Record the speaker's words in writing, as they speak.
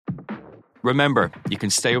Remember, you can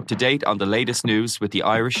stay up to date on the latest news with the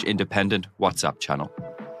Irish Independent WhatsApp channel.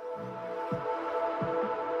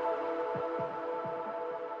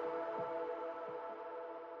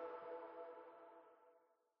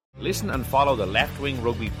 Listen and follow the Left Wing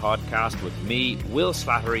Rugby podcast with me, Will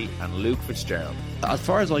Slattery and Luke Fitzgerald. As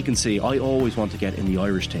far as I can see, I always want to get in the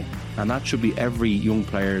Irish team. And that should be every young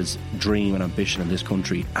player's dream and ambition in this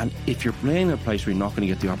country. And if you're playing in a place where you're not going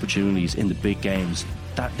to get the opportunities in the big games,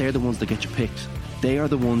 that they're the ones that get you picked. They are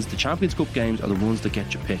the ones, the Champions Cup games are the ones that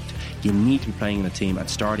get you picked. You need to be playing in a team and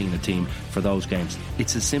starting in a team for those games.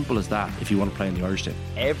 It's as simple as that if you want to play in the Irish team.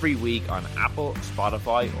 Every week on Apple,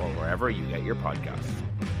 Spotify or wherever you get your podcasts.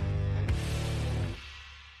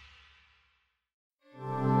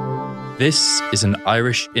 This is an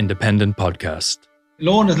Irish Independent podcast.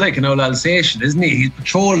 Lone is like an old Alsatian, isn't he? He's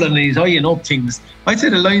patrolling and he's eyeing up things. I'd say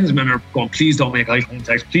the linesmen are going, please don't make eye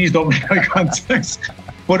contact, please don't make eye contact.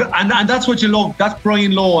 But and that's what you love. That's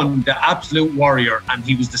Brian Lone, the absolute warrior. And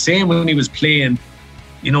he was the same when he was playing.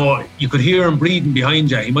 You know, you could hear him breathing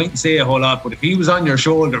behind you. He mightn't say a whole lot, but if he was on your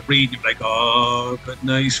shoulder breathing, you'd be like, oh, good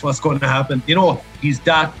nice, what's going to happen? You know, he's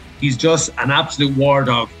just an absolute war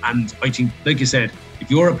dog. And I think, like you said, if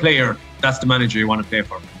you're a player, that's the manager you want to play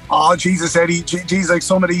for. Oh, Jesus, Eddie. Geez, like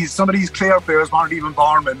some of these Clare players weren't even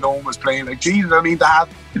born when Lone was playing. Like, Jesus, I mean, to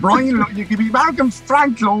have Brian Lone, you could be marking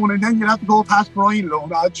Frank Lone and then you'd have to go past Brian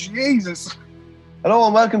Lone. Oh, Jesus. Hello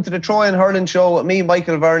and welcome to the Throw-In Hurling show with me,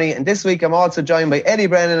 Michael Verney. And this week I'm also joined by Eddie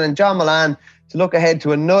Brennan and John Mullane to look ahead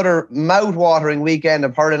to another mouth-watering weekend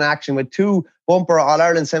of hurling action with two bumper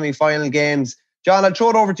All-Ireland semi-final games. John, I'll throw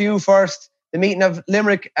it over to you first. The meeting of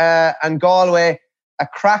Limerick and Galway. A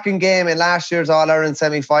cracking game in last year's All-Ireland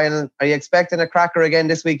semi-final. Are you expecting a cracker again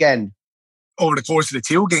this weekend? Over the course of the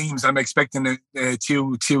two games, I'm expecting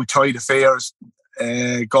two tight affairs.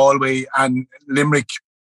 Galway and Limerick,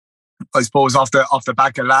 I suppose, off the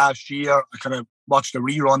back of last year. I kind of watched a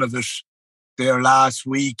rerun of it there last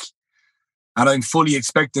week. And I'm fully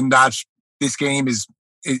expecting that this game is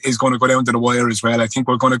going to go down to the wire as well. I think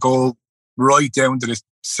we're going to go right down to the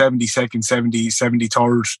 72nd,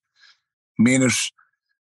 73rd minute.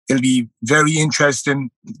 It'll be very interesting,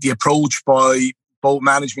 the approach by both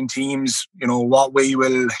management teams. You know, what way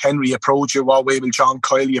will Henry approach it? What way will John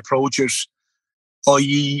Kiley approach it?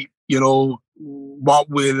 I.e., you know, what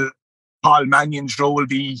will Paul Mannion's role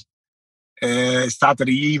be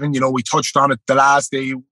Saturday evening? You know, we touched on it the last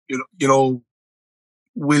day. You know,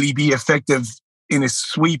 will he be effective in a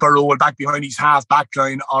sweeper role back behind his half-back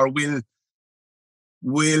line, or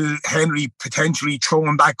will Henry potentially throw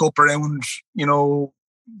him back up around, you know,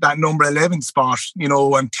 that number 11 spot, you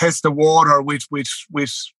know, and test the water with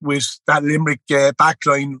that Limerick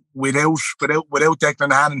backline without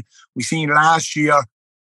Declan Hannon. We seen last year,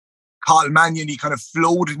 Carl Mannion, he kind of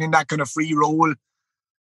floated in that kind of free role.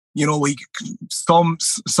 You know, some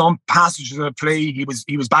passages of play, he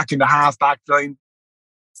was back in the half back line.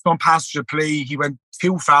 Some passage of play, he went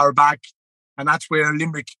too far back, and that's where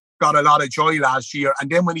Limerick got a lot of joy last year. And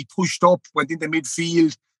then when he pushed up, went into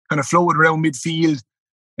midfield, kind of floated around midfield,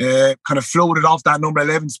 kind of floated off that number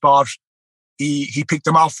 11 spot, he picked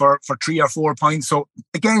them off for 3 or 4 points. So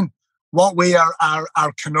again, what way are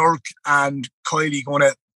Kinnerk and Kiley going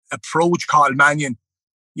to approach Carl Mannion?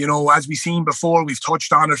 You know, as we've seen before, we've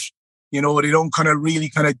touched on it, you know, they don't kind of really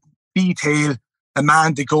kind of detail a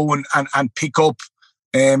man to go and pick up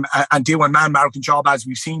and do a man marking job, as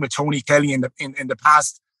we've seen with Tony Kelly in the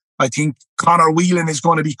past. I think Conor Whelan is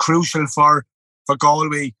going to be crucial for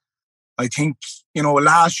Galway. I think, you know,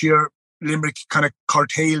 last year Limerick kind of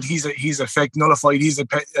curtailed his effect, nullified his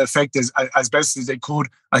effect as best as they could.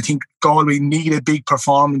 I think Galway need a big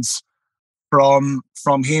performance from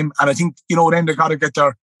him, and I think, you know, then they got to get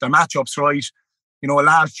their matchups right. You know,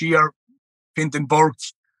 last year Fintan Burke,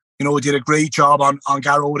 you know, did a great job on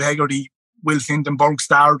Garrod Hegarty. Will Fintan Burke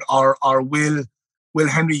start, or will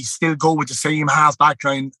Henry still go with the same half back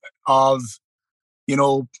line of, you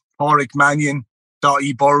know, Pádraig Mannion,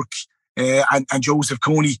 Dottie Burke, and Joseph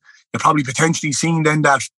Cooney? You're probably potentially seeing then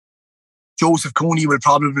that Joseph Cooney will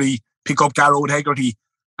probably pick up Garrod Hegarty,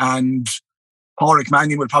 and Pádraig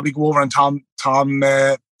Mannion will probably go over on Tom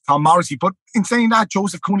Morrissey. But in saying that,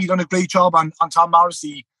 Joseph Cooney done a great job on Tom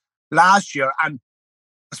Morrissey last year. And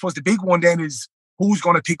I suppose the big one then is who's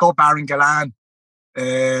going to pick up Aaron Gillan.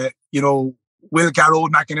 You know, will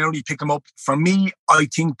Garrod McInerney pick him up? For me, I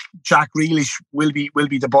think Jack Grealish will be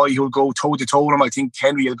the boy who'll go toe to toe with him. I think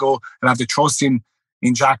Henry will go and have to trust in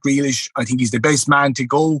Jack Grealish. I think he's the best man to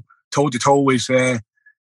go toe to toe with Aaron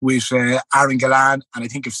Gillan. And I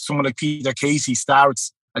think if someone like Peter Casey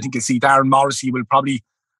starts, I think you'll see Darren Morrissey will probably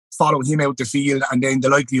follow him out the field, and then the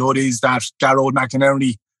likelihood is that Garrod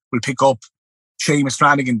McInerney will pick up Seamus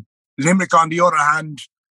Flanagan. Limerick, on the other hand,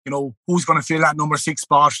 who's going to fill that number 6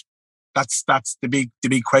 spot? That's the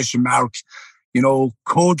big question mark.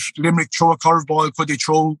 Could Limerick throw a curveball? Could they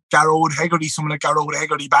throw Garrod Hegarty, someone like Garrod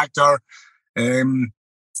Hegarty back there?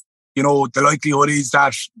 The likelihood is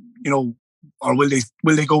that, or will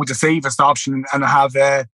they go with the safest option and have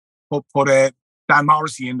put Dan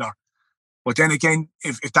Morrissey in there? But then again,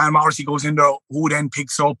 if Dan Morrissey goes in there, who then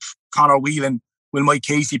picks up Conor Whelan? Will Mike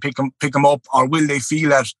Casey pick him up, or will they feel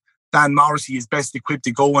that Dan Morrissey is best equipped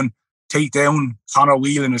to go and take down Conor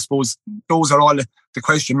Whelan? I suppose those are all the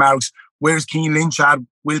question marks. Where's Cian Lynch at?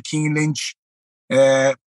 Will Cian Lynch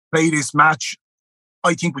play this match?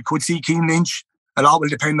 I think we could see Cian Lynch. A lot will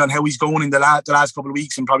depend on how he's going in the last couple of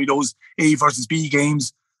weeks and probably those A versus B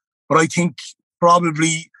games. But I think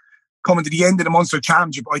probably coming to the end of the Munster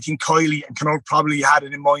Championship, I think Kiley and Connacht probably had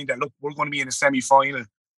it in mind that, look, we're going to be in a semi-final.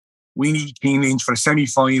 We need Cian Lynch for a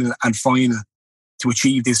semi-final and final to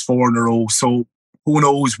achieve this 4 in a row. So who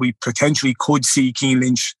knows, we potentially could see Cian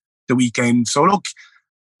Lynch the weekend. So look,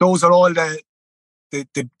 those are all the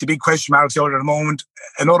big question marks out at the moment.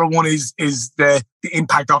 Another one is the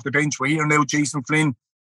impact off the bench. We're here now, Jason Flynn.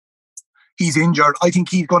 He's injured. I think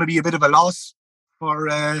he's going to be a bit of a loss for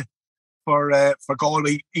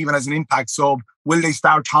Galway, even as an impact sub. Will they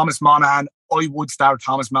start Thomas Monaghan? I would start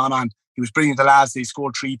Thomas Monaghan. He was brilliant the last day. He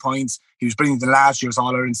scored 3 points. He was brilliant in last year's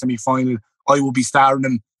All-Ireland semi-final. I will be starting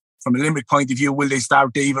him. From a Limerick point of view, will they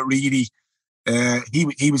start David Reedy?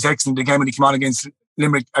 He was excellent again when he came on against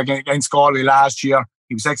Limerick, against Galway last year.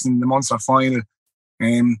 He was excellent in the Munster final.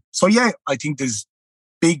 So yeah, I think there's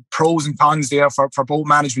big pros and cons there for both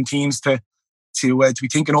management teams to be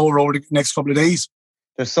thinking over the next couple of days.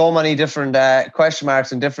 There's so many different question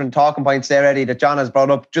marks and different talking points there, Eddie, that John has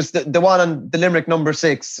brought up. Just the one on the Limerick number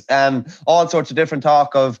 6. All sorts of different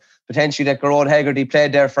talk of potentially that Garrod Hegarty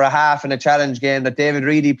played there for a half in a challenge game, that David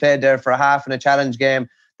Reedy played there for a half in a challenge game,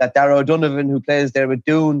 that Darragh O'Donovan, who plays there with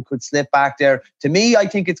Doon, could slip back there. To me, I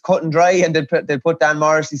think it's cut and dry, and they'll put Dan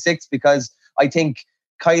Morrissey 6, because I think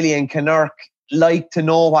Kiley and Connacht like to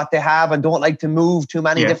know what they have and don't like to move too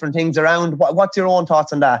many different things around. What's your own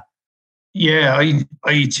thoughts on that? Yeah,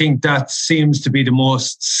 I think that seems to be the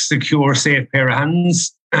most secure, safe pair of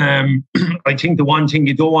hands. I think the one thing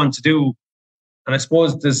you don't want to do, and I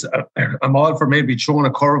suppose I'm all for maybe throwing a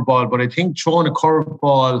curveball, but I think throwing a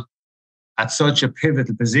curveball at such a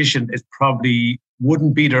pivotal position, it probably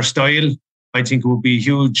wouldn't be their style. I think it would be a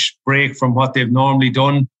huge break from what they've normally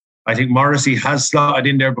done. I think Morrissey has slotted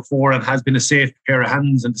in there before and has been a safe pair of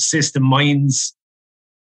hands, and the system minds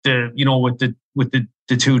with the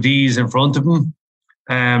 2 Ds in front of him.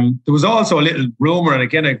 There was also a little rumour, and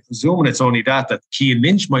again, I'm presuming it's only that Cian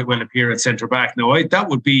Lynch might well appear at centre back. Now, that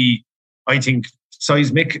would be, I think,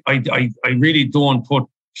 seismic. I really don't put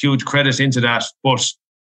huge credit into that, but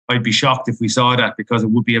I'd be shocked if we saw that, because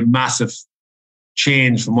it would be a massive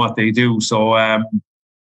change from what they do. So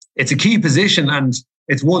it's a key position, and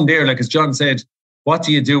it's one there, like as John said, what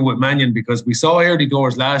do you do with Mannion? Because we saw early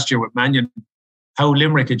doors last year with Mannion, how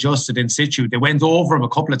Limerick adjusted in situ. They went over him a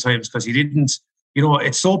couple of times because he didn't,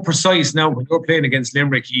 it's so precise now when you're playing against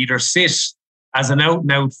Limerick. You either sit as an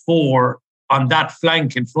out-and-out 4 on that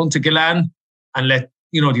flank in front of Gillan and let,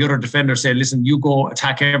 the other defender say, listen, you go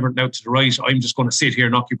attack Everton out to the right. I'm just going to sit here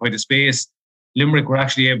and occupy the space. Limerick were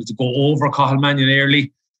actually able to go over Cathal Mannion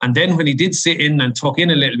early. And then when he did sit in and tuck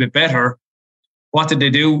in a little bit better, what did they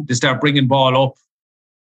do? They start bringing ball up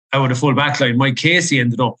out of the full back line. Mike Casey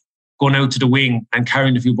ended up going out to the wing and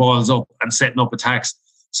carrying a few balls up and setting up attacks.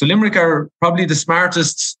 So Limerick are probably the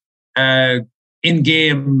smartest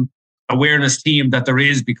in-game awareness team that there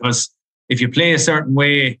is, because if you play a certain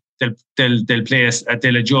way, they'll play us,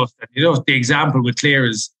 they'll adjust. And the example with Clare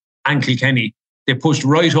is Kilkenny. They pushed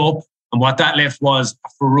right up, and what that left was a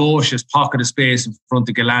ferocious pocket of space in front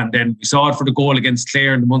of Gillan. Then we saw it for the goal against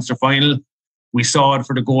Clare in the Munster final. We saw it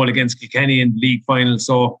for the goal against Kilkenny in the league final.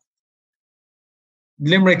 So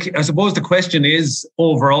Limerick, I suppose the question is,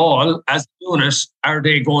 overall, as a unit, are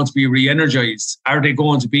they going to be re-energised? Are they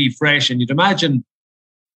going to be fresh? And you'd imagine,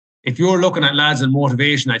 if you're looking at lads and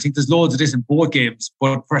motivation, I think there's loads of this in both games.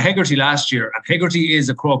 But for Hegarty last year, and Hegarty is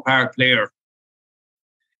a Croke Park player,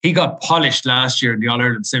 he got polished last year in the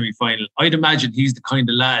All-Ireland semi-final. I'd imagine he's the kind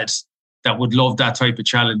of lad that would love that type of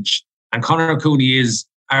challenge. And Conor Cooney is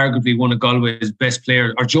arguably one of Galway's best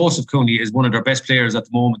players, or Joseph Cooney is one of their best players at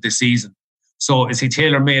the moment this season. So is he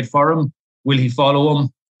tailor-made for him? Will he follow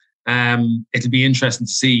him? It'll be interesting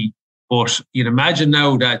to see. But you'd imagine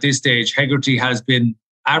now that at this stage, Hegarty has been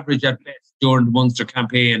average at best during the Munster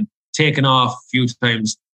campaign, taken off a few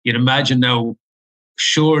times. you'd imagine now,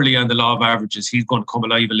 surely on the law of averages, he's going to come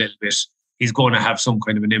alive a little bit. He's going to have some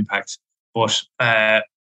kind of an impact. But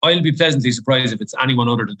I'll be pleasantly surprised if it's anyone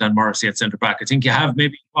other than Dan Morrissey at centre back. I think you have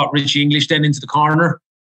maybe got Richie English then into the corner.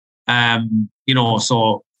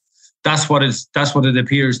 So that's what it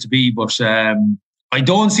appears to be. But I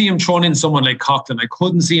don't see him throwing in someone like Coughlin. I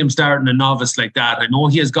couldn't see him starting a novice like that. I know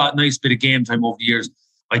he has got a nice bit of game time over the years.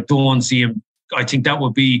 I don't see him. I think that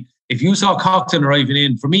would be, if you saw Coughlin arriving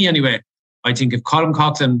in, for me anyway, I think if Colm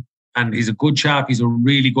Coughlin, and he's a good chap, he's a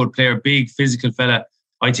really good player, big physical fella,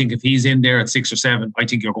 I think if he's in there at 6 or 7, I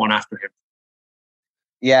think you're going after him.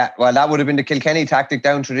 Yeah, well, that would have been the Kilkenny tactic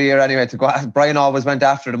down through the year anyway. To go, Brian always went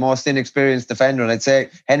after the most inexperienced defender, and I'd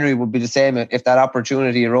say Henry would be the same if that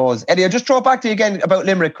opportunity arose. Eddie, I'll just throw it back to you again about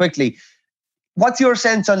Limerick quickly. What's your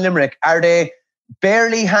sense on Limerick? Are they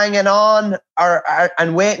barely hanging on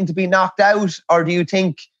and waiting to be knocked out, or do you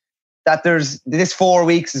think that this 4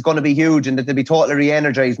 weeks is going to be huge and that they'll be totally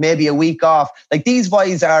re-energized, maybe a week off? Like, these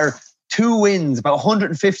boys are 2 wins, about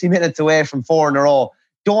 150 minutes away from 4 in a row.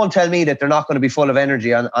 Don't tell me that they're not going to be full of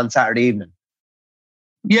energy on Saturday evening.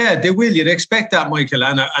 Yeah, they will. You'd expect that, Michael.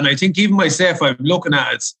 And I think even myself, I'm looking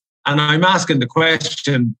at it and I'm asking the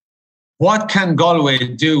question, what can Galway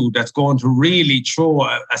do that's going to really throw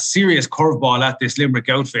a serious curveball at this Limerick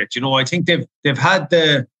outfit? I think they've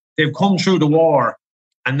come through the war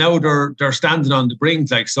and now they're standing on the brink.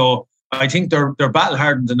 So I think they're battle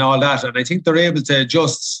hardened and all that. And I think they're able to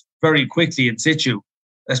adjust very quickly in situ.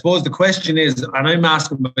 I suppose the question is, and I'm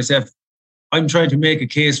asking myself, I'm trying to make a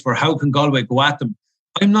case for how can Galway go at them.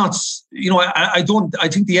 I'm not, I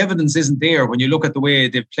think the evidence isn't there when you look at the way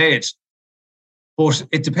they've played. But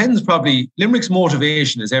it depends probably. Limerick's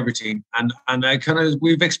motivation is everything. And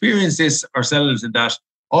we've experienced this ourselves in that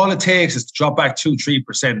all it takes is to drop back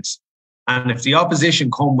 2-3%. And if the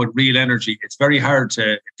opposition come with real energy, it's very hard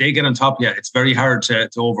if they get on top of you, it's very hard to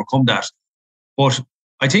overcome that. But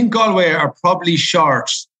I think Galway are probably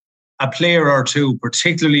short a player or two,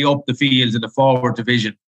 particularly up the field in the forward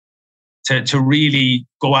division, to really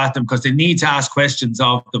go at them, because they need to ask questions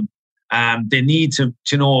of them. They need to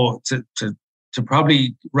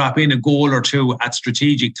probably wrap in a goal or two at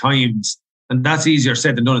strategic times. And that's easier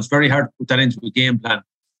said than done. It's very hard to put that into a game plan.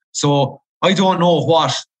 So I don't know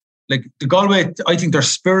the Galway, I think their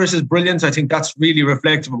spirit is brilliant. I think that's really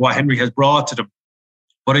reflective of what Henry has brought to them.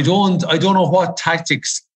 But I don't know what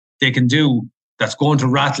tactics they can do that's going to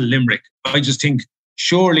rattle Limerick. I just think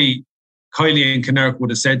surely Kiley and Kinnerk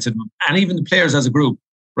would have said to them, and even the players as a group,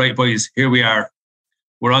 right, boys, here we are.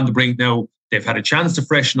 We're on the brink now. They've had a chance to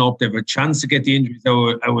freshen up. They've had a chance to get the injuries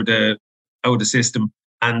out of the system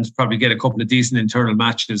and probably get a couple of decent internal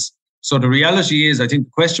matches. So the reality is, I think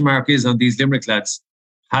the question mark is on these Limerick lads.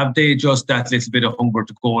 Have they just that little bit of hunger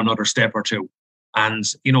to go another step or two? And,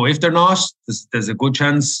 if they're not, there's a good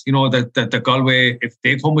chance, that Galway, if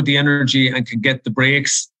they come with the energy and can get the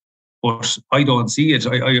breaks, but I don't see it.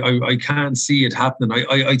 I can't see it happening.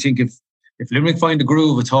 I think if Limerick find the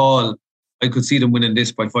groove at all, I could see them winning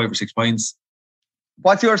this by 5 or 6 points.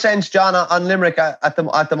 What's your sense, John, on Limerick at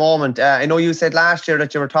the moment? I know you said last year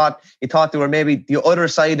that you thought they were maybe the other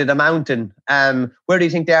side of the mountain. Where do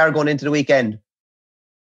you think they are going into the weekend?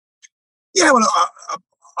 Yeah, well,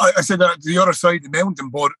 I said that the other side of the mountain,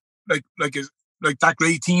 but like that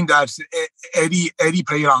great team that Eddie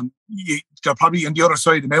played on, they're probably on the other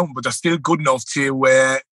side of the mountain, but they're still good enough to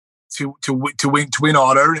win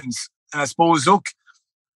All Irelands. And I suppose, look,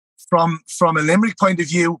 from a Limerick point of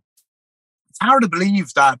view, it's hard to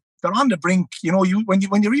believe that they're on the brink. When you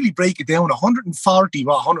really break it down,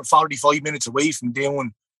 145 minutes away from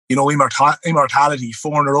doing, immortality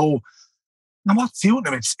 4 in a row. And what's suiting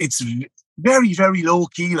them? It's very, very low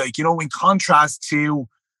key. In contrast to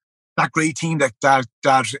that great team that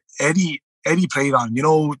Eddie played on.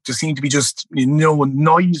 There seemed to be just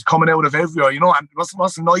noise coming out of everywhere. And it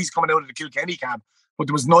wasn't noise coming out of the Kilkenny camp, but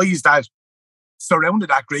there was noise that surrounded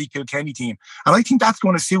that great Kilkenny team. And I think that's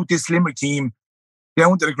going to suit this Limerick team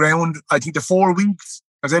down to the ground. I think the 4 weeks,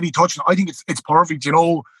 as Eddie touched on, I think it's perfect.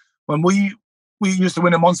 When we used to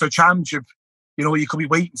win a Munster championship, you could be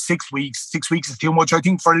waiting 6 weeks. 6 weeks is too much. I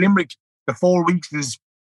think for Limerick, the 4 weeks is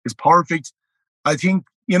perfect. I think,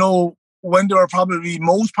 when they were probably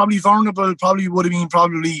most vulnerable, probably would have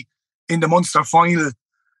been in the Munster final,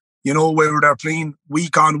 where they're playing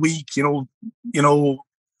week on week,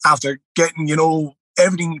 after getting,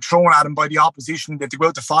 everything thrown at them by the opposition, that they go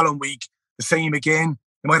out the following week, the same again.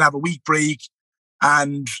 They might have a week break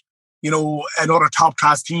and, another top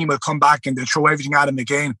class team will come back and they'll throw everything at them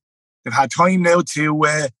again. They've had time now to,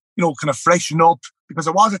 kind of freshen up, because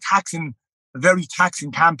it was a taxing a very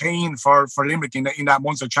taxing campaign for Limerick in that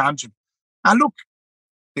Munster Championship. And look,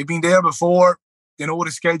 they've been there before. They know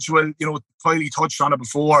the schedule. Kylie touched on it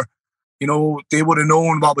before. They would have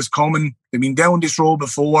known what was coming. They've been down this road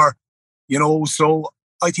before. So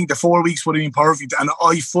I think the 4 weeks would have been perfect, and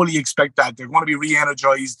I fully expect that they're going to be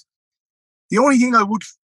re-energised. The only thing I would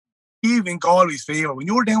give in Galway's favour, when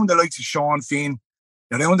you're down the likes of Sean Finn,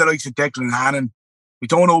 you're down the likes of Declan Hannon, we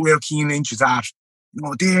don't know where Cian Lynch is at.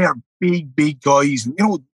 They are big guys.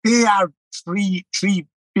 They are three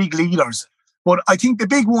big leaders. But I think the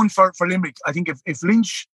big one for Limerick, I think if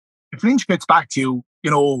Lynch gets back to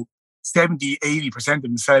 70-80% of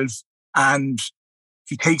himself, and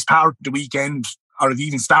he takes part the weekend, or if he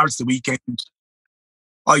even starts the weekend,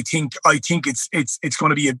 I think it's going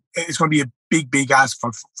to be a big ask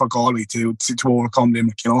for Galway to overcome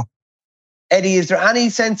Limerick. Eddie, is there any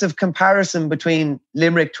sense of comparison between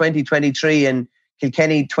Limerick 2023 and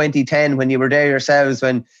Kilkenny 2010 when you were there yourselves,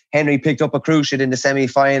 when Henry picked up a cruciate in the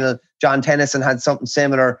semi-final? John Tennyson had something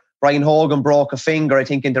similar. Brian Hogan broke a finger, I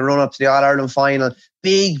think, in the run-up to the All-Ireland final.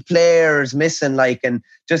 Big players missing, and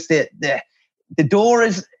just the door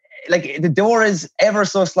is... the door is ever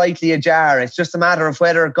so slightly ajar. It's just a matter of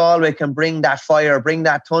whether Galway can bring that fire, bring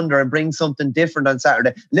that thunder, and bring something different on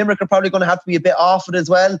Saturday. Limerick are probably going to have to be a bit off it as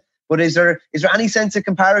well. But is there any sense of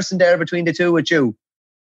comparison there between the two with you?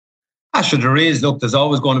 Sure, there is. Look, there's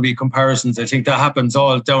always going to be comparisons. I think that happens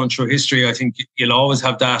all down through history. I think you'll always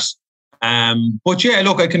have that. But yeah,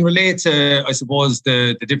 look, I can relate to, I suppose,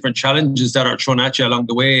 the different challenges that are thrown at you along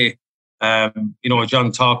the way.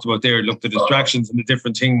 John talked about there, look, the distractions and the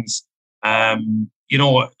different things. For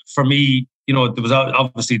me, there was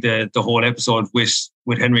obviously the whole episode with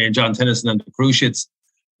Henry and John Tennyson and the cruciates.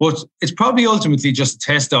 But it's probably ultimately just a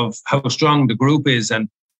test of how strong the group is. And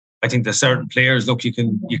I think there's certain players, look, you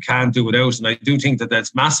can't do without. And I do think that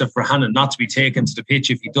that's massive for Hannon not to be taken to the pitch.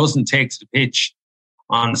 If he doesn't take to the pitch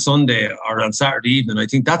on Sunday or on Saturday evening, I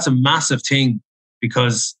think that's a massive thing,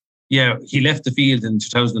 because he left the field in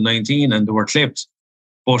 2019 and they were clipped.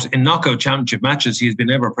 But in knockout championship matches, he's been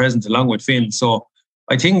ever present along with Finn. So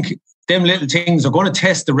I think them little things are going to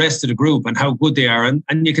test the rest of the group and how good they are. And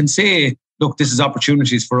you can say, look, this is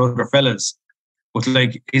opportunities for other fellas. But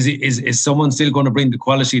is someone still going to bring the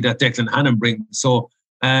quality that Declan Hannon brings? So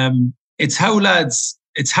it's how lads,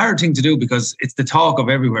 it's a hard thing to do because it's the talk of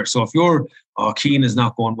everywhere. So if you're, Keane is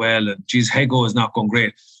not going well and Hego is not going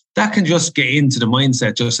great, that can just get into the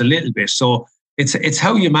mindset just a little bit. So it's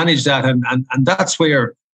how you manage that. And that's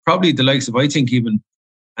where probably the likes of, I think even,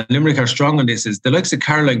 and Limerick are strong on this, is the likes of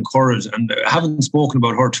Caroline Curran. And I haven't spoken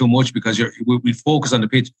about her too much because we focus on the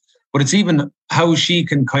pitch. But it's even how she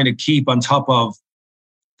can kind of keep on top of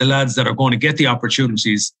the lads that are going to get the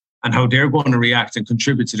opportunities and how they're going to react and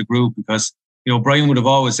contribute to the group. Because, Brian would have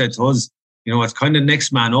always said to us, it's kind of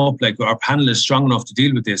next man up, like our panel is strong enough to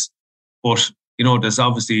deal with this. But, there's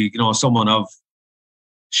obviously, someone of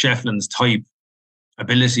Shefflin's type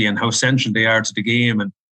ability and how central they are to the game,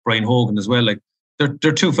 and Brian Hogan as well. Like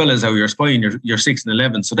they're two fellas out your spine, you're 6 and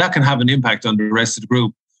 11. So that can have an impact on the rest of the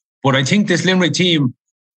group. But I think this Limerick team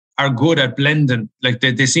are good at blending. Like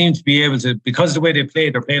they seem to be able to, because of the way they play,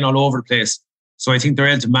 they're playing all over the place. So I think they're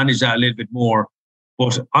able to manage that a little bit more.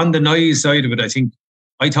 But on the noise side of it,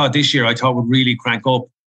 I thought this year would really crank up.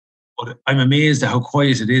 But I'm amazed at how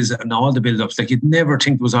quiet it is and all the build-ups. Like you'd never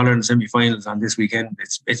think there was All-Ireland semi-finals on this weekend.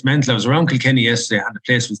 It's mental. I was around Kilkenny yesterday and the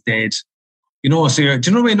place was dead. So do you know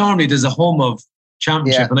the way normally there's a hum of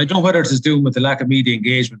championship? Yeah. And I don't know whether it's doing with the lack of media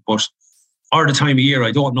engagement, or the time of year,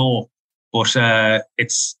 I don't know. But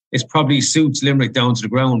it's probably suits Limerick down to the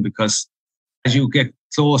ground, because as you get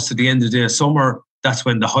close to the end of the summer, that's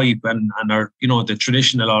when the hype and our, the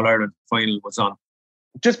traditional All-Ireland final was on.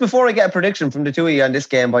 Just before I get a prediction from the two of you on this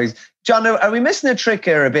game, boys, John, are we missing a trick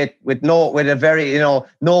here a bit with a very,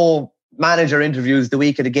 no manager interviews the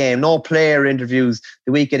week of the game, no player interviews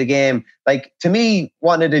the week of the game? Like, to me,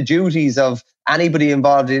 one of the duties of anybody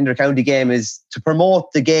involved in the inter-county game is to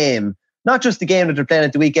promote the game. Not just the game that they're playing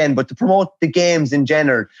at the weekend, but to promote the games in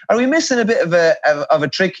general. Are we missing a bit of a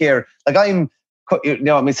trick here? Like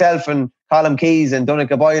myself and Colin Keys and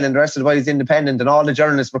Donnacha Boyle and the rest of the boys independent and all the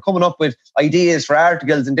journalists were coming up with ideas for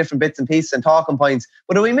articles and different bits and pieces and talking points.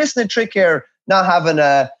 But are we missing a trick here? Not having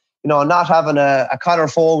a Conor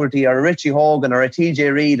Fogarty or a Richie Hogan or a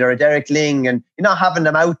TJ Reid or a Derek Ling, and you're not having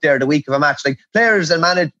them out there the week of a match. Like players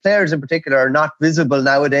in particular are not visible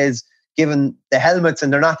nowadays, given the helmets,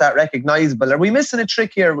 and they're not that recognisable. Are we missing a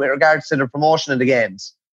trick here with regards to the promotion of the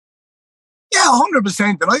games? Yeah,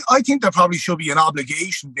 100%. And I think there probably should be an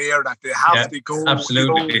obligation there that they have to go.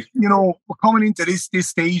 Absolutely. We're coming into this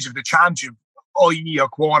stage of the championship. i.e. your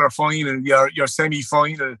quarter-final, your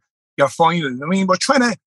semi-final, your final. I mean, we're trying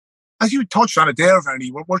to, as you touched on it there,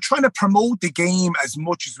 Vernie, we're trying to promote the game as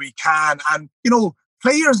much as we can. And,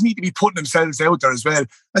 players need to be putting themselves out there as well.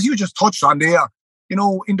 As you just touched on there, in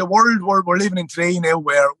the world we're living in today now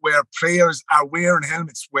where players are wearing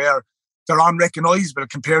helmets, where they're unrecognisable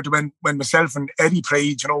compared to when myself and Eddie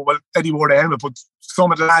played. Well, Eddie wore the helmet, but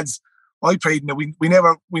some of the lads I played, we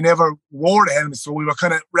never wore the helmet, so we were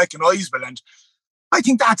kind of recognisable. And I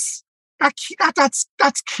think that's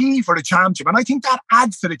key for the championship, and I think that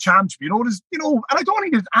adds to the championship. And I don't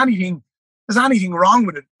think there's anything wrong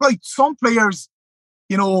with it. Right, some players,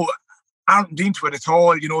 aren't into it at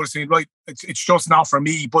all. They're saying, right, it's just not for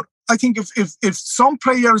me. But I think if some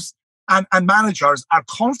players and managers are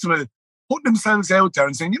comfortable putting themselves out there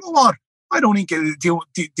and saying, you know what, I don't think it'll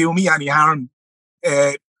do me any harm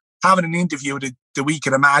having an interview the week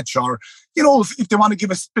of the match, or if they want to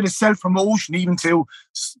give a bit of self-promotion even to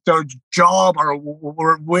their job or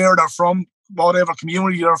where they're from, whatever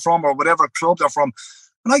community they're from or whatever club they're from.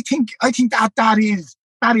 And I think that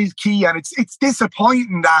is key. And it's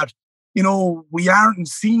disappointing that we aren't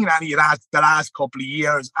seeing any of that the last couple of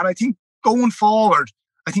years. And I think going forward,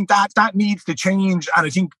 I think that needs to change. And I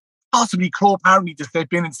think possibly club parent need to step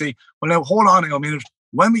in and say, well, now hold on a minute.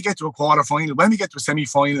 When we get to a quarter-final, when we get to a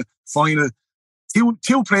semi-final, final,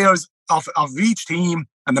 two players of each team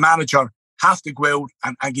and the manager have to go out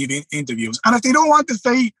and give interviews. And if they don't want to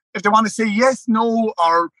say, if they want to say yes, no,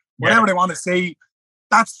 or whatever they want to say,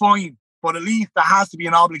 that's fine. But at least there has to be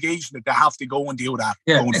an obligation that they have to go and do that.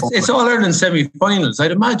 Yeah, it's All Ireland semi-finals.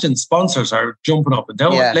 I'd imagine sponsors are jumping up and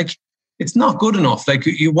down. Yeah. Like, it's not good enough. Like,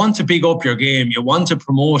 you want to big up your game. You want to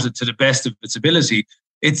promote it to the best of its ability.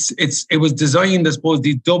 It was designed, I suppose,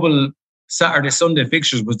 the double Saturday, Sunday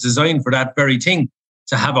fixtures was designed for that very thing,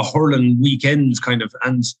 to have a hurling weekends kind of.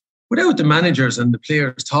 And without the managers and the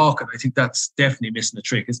players talking, I think that's definitely missing the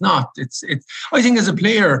trick. It's not. I think as a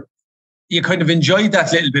player, you kind of enjoyed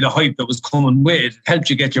that little bit of hype that was coming with it. Helped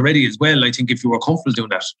you get you ready as well, I think, if you were comfortable doing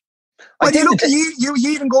that. Well, you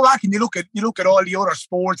even go back and you look at all the other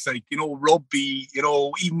sports, like, rugby,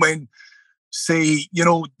 even when, say,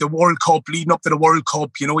 the World Cup, leading up to the World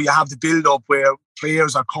Cup, you have the build up where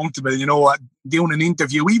players are comfortable, doing an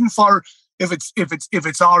interview, even for if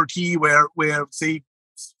it's RT where say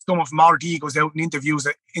someone from RT goes out and interviews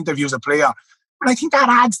a player. And I think that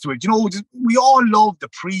adds to it. We all love the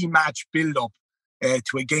pre-match build-up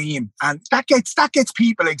to a game, and that gets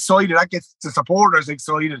people excited. That gets the supporters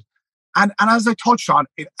excited, and as I touched on,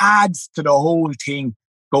 it adds to the whole thing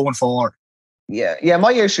going forward. Yeah.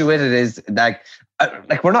 My issue with it is like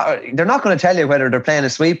they're not going to tell you whether they're playing a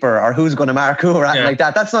sweeper or who's going to mark who or anything like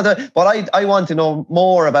that. That's not. But I want to know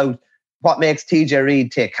more about what makes TJ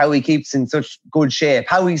Reid tick, how he keeps in such good shape,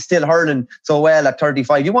 how he's still hurling so well at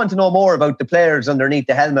 35. You want to know more about the players underneath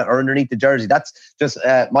the helmet or underneath the jersey. That's just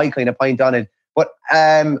my kind of point on it. But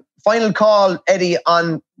final call, Eddie,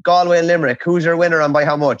 on Galway and Limerick. Who's your winner and by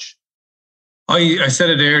how much? I said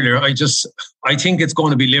it earlier. I think it's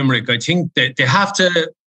going to be Limerick. I think that they have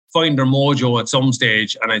to find their mojo at some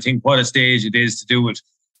stage, and I think what a stage it is to do it.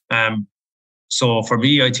 So for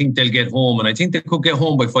me, I think they'll get home, and I think they could get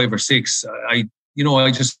home by 5 or 6. I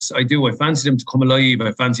do. I fancy them to come alive.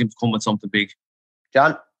 I fancy them to come with something big.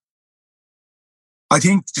 John? I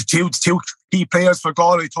think the two key players for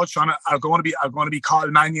Galway, touched on it, are going to be Carl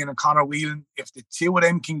Mannion and Conor Whelan. If the two of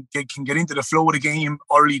them can get into the flow of the game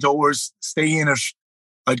early doors, stay in it,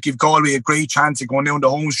 I'd give Galway a great chance of going down the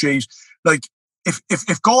home straight. Like,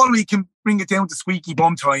 if Galway can bring it down to squeaky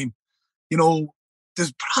bum time,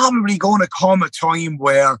 there's probably going to come a time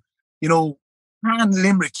where, can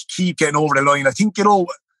Limerick keep getting over the line? I think,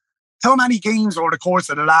 how many games over the course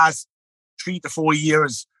of the last 3 to 4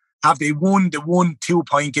 years have they won the 1-2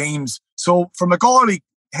 point games? So from a Galway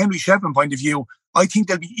Henry Shefflin point of view, I think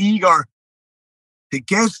they'll be eager to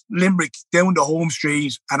get Limerick down the home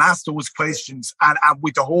straight and ask those questions and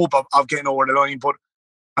with the hope of getting over the line. But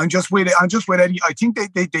I'm just with Eddie. I think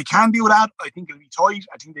they can do that. I think it'll be tight.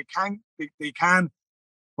 I think they can.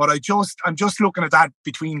 But I'm just looking at that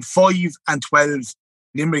between 5 and 12.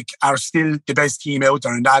 Limerick are still the best team out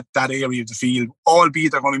there in that area of the field,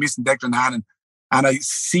 albeit they're going to be missing Declan Hannon. And I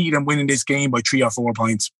see them winning this game by 3 or 4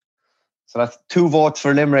 points. So that's 2 votes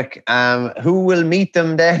for Limerick. Who will meet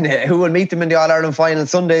them then? Who will meet them in the All-Ireland final?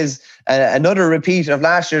 Sunday's another repeat of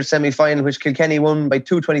last year's semi-final, which Kilkenny won by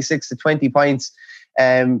 226 to 20 points.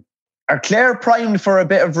 Are Clare primed for a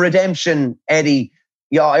bit of redemption, Eddie?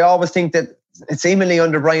 Yeah, I always think that seemingly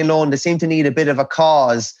under Brian Lohan, they seem to need a bit of a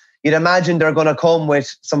cause. You'd imagine they're going to come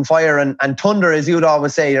with some fire and thunder, as you'd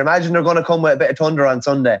always say. You'd imagine they're going to come with a bit of thunder on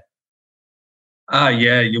Sunday.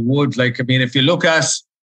 Yeah, you would. Like, I mean, if you look at,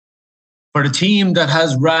 for the team that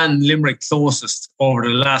has ran Limerick closest over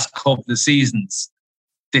the last couple of seasons,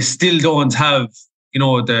 they still don't have,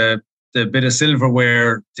 the bit of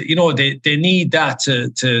silverware. They need that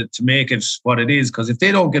to make it what it is. Because if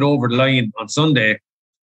they don't get over the line on Sunday,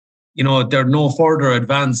 they're no further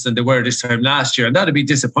advanced than they were this time last year, and that'd be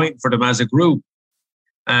disappointing for them as a group.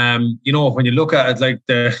 When you look at it, like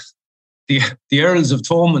the Earls of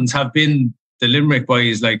Thomans have been the Limerick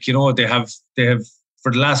boys, like, they have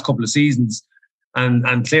for the last couple of seasons,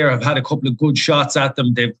 and Clare have had a couple of good shots at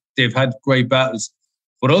them. They've had great battles,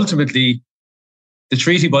 but ultimately the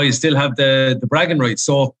Treaty boys still have the bragging rights.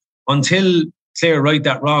 So until Clare right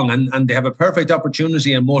that wrong, and they have a perfect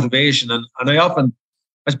opportunity and motivation, and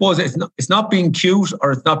I suppose it's not being cute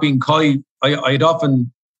or it's not being coy. I'd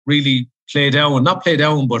often really not play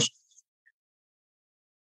down, but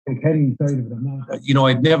Kenny's side of it,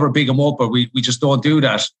 I'd never big them up, but we just don't do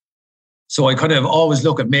that. So I kind of always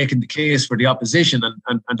look at making the case for the opposition,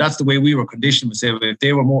 and that's the way we were conditioned. We say if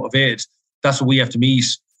they were motivated, that's what we have to meet.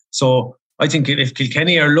 So I think if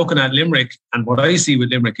Kilkenny are looking at Limerick, and what I see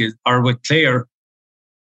with Limerick or with Clare,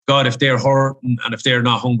 God, if they're hurting and if they're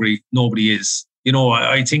not hungry, nobody is.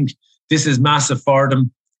 I think this is massive for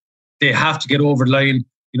them. They have to get over the line.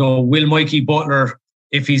 Will Mikey Butler,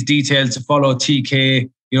 if he's detailed to follow TK,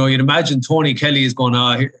 you'd imagine Tony Kelly is going,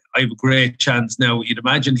 I have a great chance now. You'd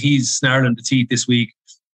imagine he's snarling the teeth this week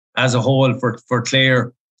as a whole for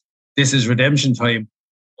Clare. This is redemption time.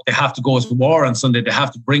 They have to go to war on Sunday. They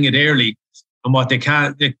have to bring it early. And what they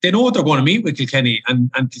can't, they know what they're going to meet with Kilkenny.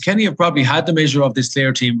 And Kilkenny have probably had the measure of this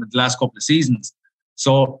Clare team in the last couple of seasons.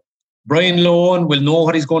 So Brian Lohan will know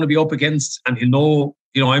what he's going to be up against, and he'll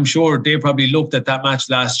know, I'm sure they probably looked at that match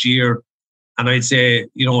last year, and I'd say,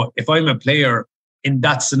 if I'm a player in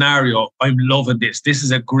that scenario, I'm loving this. This is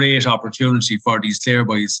a great opportunity for these Clare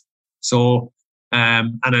boys. So,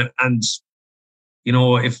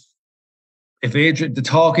 if Adrian, the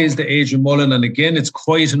talk is that Adrian Mullane, and again, it's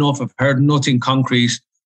quiet enough. I've heard nothing concrete,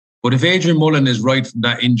 but if Adrian Mullane is right from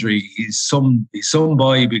that injury, he's some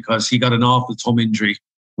boy, because he got an awful thumb injury.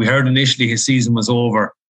 We heard initially his season was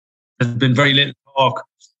over. There's been very little talk,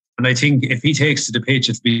 and I think if he takes to the pitch,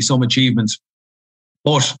 it'll be some achievement.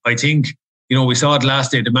 But I think, we saw it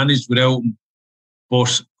last day, they managed without him.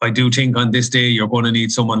 But I do think on this day, you're going to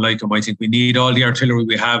need someone like him. I think we need all the artillery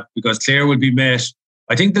we have, because Clare will be met.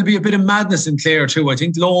 I think there'll be a bit of madness in Clare too. I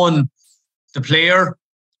think Lohan, the player,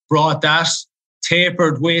 brought that,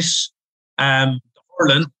 tapered with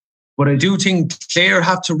hurling. But I do think Clare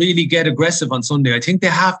have to really get aggressive on Sunday. I think they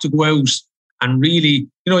have to go out and really,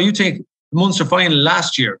 you take the Munster final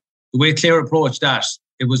last year, the way Clare approached that,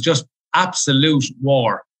 it was just absolute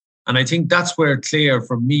war. And I think that's where Clare,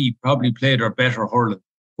 for me, probably played their better hurling,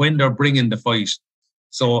 when they're bringing the fight.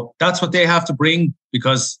 So that's what they have to bring,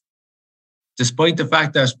 because despite the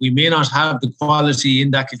fact that we may not have the quality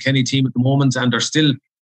in that Kilkenny team at the moment, and there's still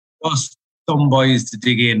just some boys to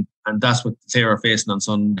dig in, and that's what Clare are facing on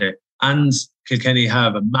Sunday. And Kilkenny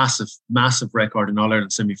have a massive, massive record in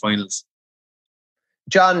All-Ireland semi-finals.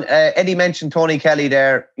 John, Eddie mentioned Tony Kelly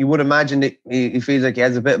there. You would imagine that he feels like he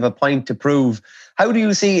has a bit of a point to prove. How do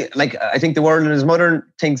you see, I think the world and his mother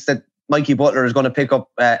thinks that Mikey Butler is going to pick up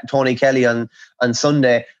Tony Kelly on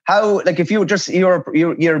Sunday. How, if you were just,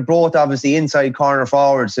 you're both obviously inside corner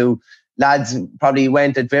forwards, so lads probably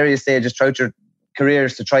went at various stages throughout your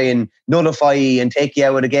careers to try and nullify and take you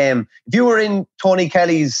out of the game. If you were in Tony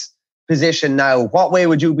Kelly's position now, what way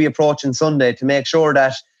would you be approaching Sunday to make sure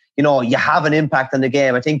that, you have an impact on the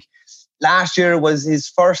game? I think last year was his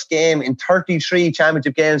first game in 33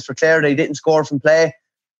 championship games for Clare. They didn't score from play.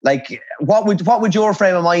 What would your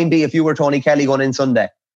frame of mind be if you were Tony Kelly going in Sunday?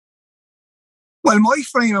 Well, my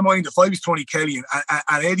frame of mind, if I was Tony Kelly,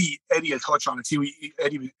 and Eddie will touch on it too,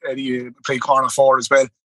 Eddie played corner forward as well.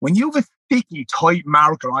 When you have a sticky, tight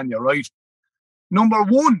marker on you, right? Number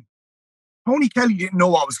one, Tony Kelly didn't know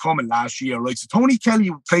what was coming last year, right? So Tony Kelly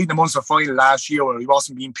played the Munster final last year where he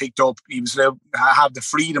wasn't being picked up. He was allowed to have the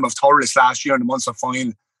freedom of Thurles last year in the Munster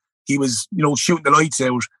final. He was, shooting the lights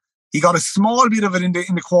out. He got a small bit of it in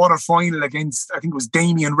the quarter final against, I think it was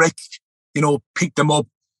Damien Rick, picked them up.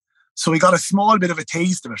 So he got a small bit of a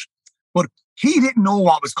taste of it. But he didn't know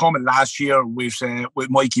what was coming last year with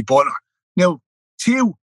Mikey Butler. Now,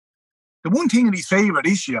 two, the one thing in his favour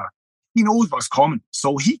this year, he knows what's coming.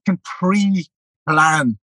 So he can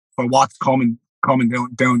pre-plan for what's coming down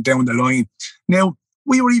the line. Now,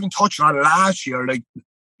 we were even touching on it last year,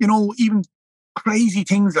 even crazy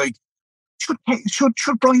things like,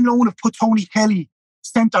 should Brian Lohan have put Tony Kelly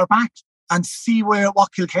centre back and see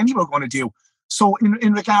what Kilkenny were going to do? So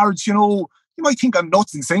in regards, you might think I'm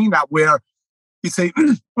nuts in saying that, where you say,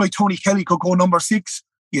 right, Tony Kelly could go number 6.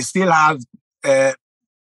 You still have McInerney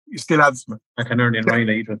and Ryan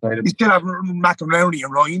either side. You still have McInerney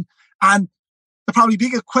and Ryan. And the probably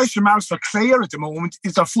biggest question marks for Clare at the moment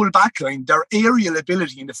is their full back line, their aerial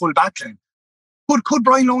ability in the full back line. Could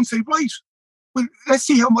Brian Lohan say, right, well, let's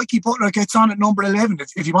see how Mikey Butler gets on at number 11.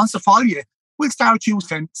 If he wants to follow you, we'll start you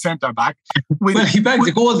centre back. Well, he bagged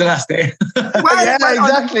the goal the last day.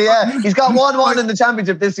 Exactly. He's got 1-1 in the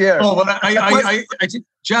championship this year. Oh, but I think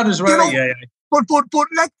Jad was right. Yeah. But let's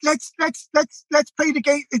play the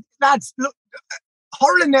game, lads. Look,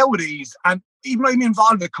 hurling nowadays, and even I'm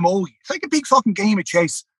involved with camogie, it's like a big fucking game of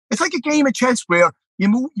chess. It's like a game of chess where you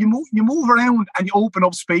move around and you open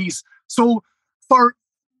up space. So for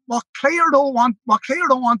what Clare don't want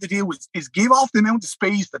to do is give off the amount of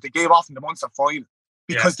space that they gave off in the Munster final,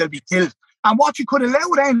 because they'll be killed. And what you could allow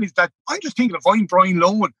then is that, I'm just thinking of Brian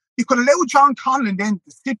Lohan, you could allow John Conlon then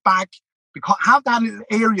to sit back, because have that little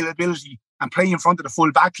aerial ability and play in front of the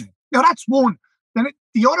full back line. Now that's one. Then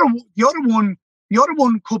the other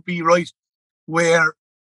one could be, right, where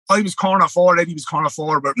I was corner forward, Eddie was corner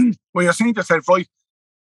forward, where you're saying to yourself, right,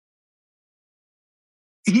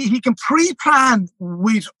 he can pre-plan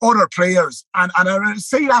with other players, and I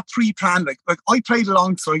say that pre-plan, like I played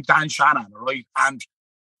alongside Dan Shannon, right, and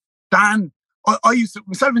Dan,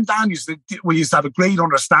 myself and Dan we used to have a great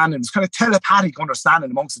understanding. It's kind of telepathic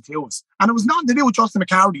understanding amongst the two of us. And it was nothing to do with Justin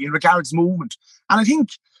McCarty in regards to movement. And I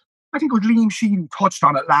think with Liam Sheehan touched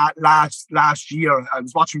on it last year. I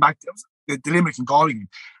was watching back the Limerick and Galway game,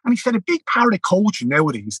 and he said a big part of coaching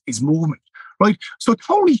nowadays is movement, right? So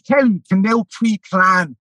Tony Kelly can now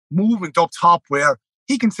pre-plan movement up top, where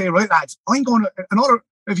he can say, right, lads, I'm going to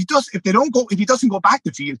if he doesn't go back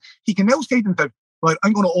the field, he can now say to himself, right,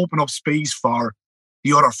 I'm going to open up space for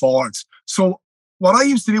the other forwards. So what I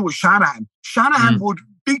used to do with Shanahan would,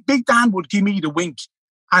 Big Dan would give me the wink.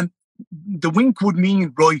 And the wink would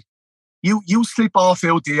mean, right, you slip off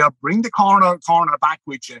out there, bring the corner back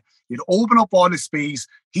with you. You'd open up all the space,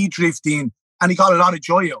 he'd drift in, and he got a lot of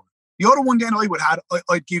joy out. The other one then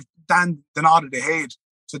I'd give Dan the nod of the head.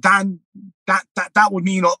 So Dan, that would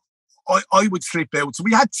mean I would slip out. So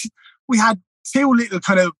we had two little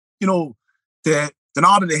kind of, the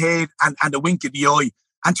nod of the head and the wink of the eye.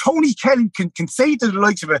 And Tony Kelly can say to the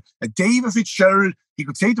likes of a David Fitzgerald, he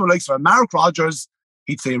could say to the likes of a Mark Rogers,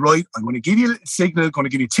 he'd say, right, I'm going to give you a signal, going to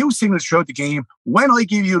give you 2 signals throughout the game. When I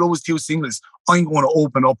give you those 2 signals, I'm going to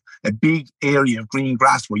open up a big area of green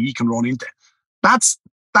grass where you can run into. That's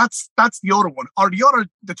the other one. Or the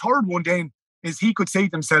third one then is he could say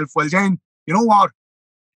to himself, well then, you know what?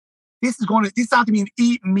 This has to be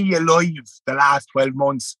eating me alive the last 12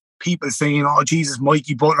 months. People saying, oh, Jesus,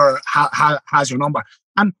 Mikey Butler has your number.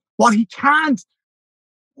 And what he can't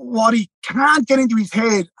get into his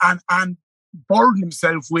head and burden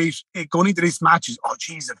himself with going into this match is, oh,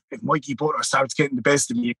 Jesus, if Mikey Butler starts getting the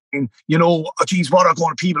best of me, and, oh, geez, what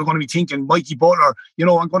are people going to be thinking? Mikey Butler, I'm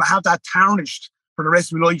going to have that tarnished for the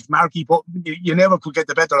rest of my life. Marky Butler, you never could get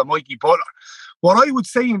the better of Mikey Butler. What I would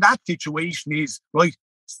say in that situation is, right,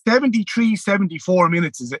 73, 74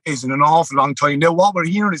 minutes is an awful long time. Now, what we're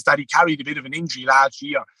hearing is that he carried a bit of an injury last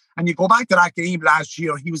year. And you go back to that game last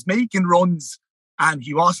year, he was making runs and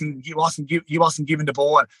he wasn't giving the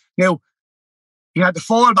ball. Now, he had the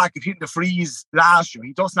fallback of hitting the freeze last year.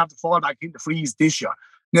 He doesn't have the fallback hitting the freeze this year.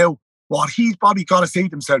 Now, what he's probably got to say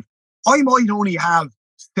to himself, I might only have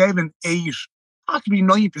 7, 8, possibly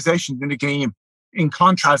 9 possessions in the game, in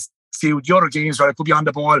contrast to the other games where I could be on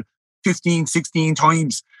the ball 15, 16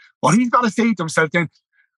 times. What he's got to say to himself then,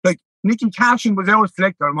 like Nicky Cashin was our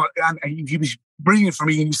selector and he was brilliant for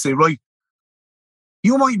me, and you say, right,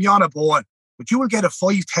 you might be on a ball, but you will get a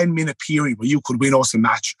 5-10 minute period where you could win us a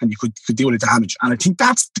match and you could deal the damage. And I think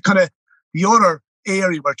that's the kind of the other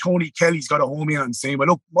area where Tony Kelly's got to home in and say, well,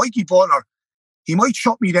 look, Mikey Butler, he might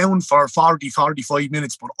shut me down for 40, 45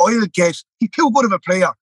 minutes, but he's too good of a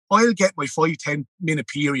player. I'll get my 5-10 minute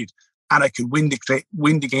period and I could win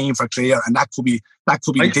the game for Clare, and that could be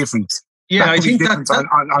the difference. Yeah, I think that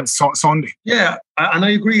on Sunday. Yeah, and I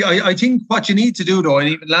agree. I think what you need to do, though, and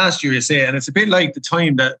even last year you say, and it's a bit like the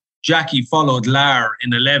time that Jackie followed Clare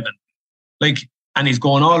in 11, and he's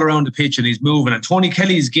going all around the pitch and he's moving. And Tony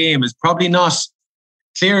Kelly's game is probably not.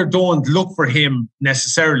 Clare don't look for him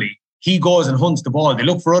necessarily. He goes and hunts the ball. They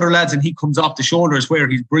look for other lads, and he comes off the shoulders where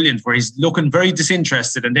he's brilliant, where he's looking very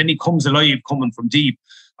disinterested, and then he comes alive coming from deep.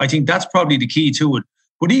 I think that's probably the key to it.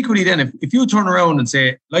 But equally then, if you turn around and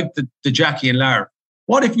say, like the Jackie and Lar,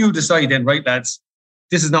 what if you decide then, right, lads,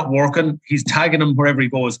 this is not working, he's tagging him wherever he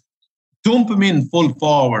goes. dump him in full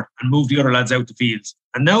forward and move the other lads out the field.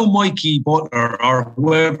 And now Mikey Butler or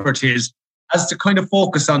whoever it is has to kind of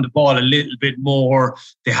focus on the ball a little bit more.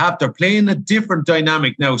 They're playing a different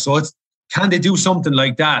dynamic now. So can they do something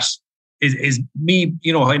like that? Is me,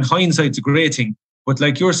 in hindsight, it's a great thing. But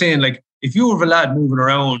like you're saying, like if you have a lad moving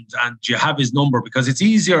around and you have his number, because it's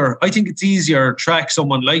easier, I think it's easier to track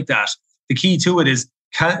someone like that. The key to it is,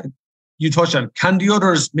 can the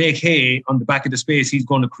others make hay on the back of the space he's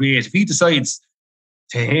going to create? If he decides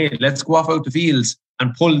to, hey, let's go off out the fields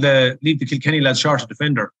and leave the Kilkenny lads short of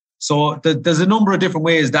defender. So there's a number of different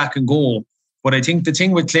ways that can go. But I think the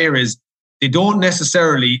thing with Clare is they don't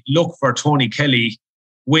necessarily look for Tony Kelly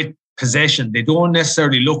with possession. They don't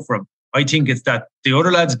necessarily look for him. I think it's that the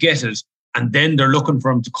other lads get it and then they're looking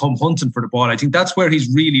for him to come hunting for the ball. I think that's where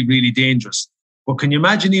he's really, really dangerous. But can you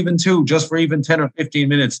imagine even too, just for even 10 or 15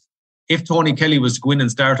 minutes, if Tony Kelly was to go in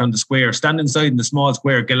and start on the square, stand inside in the small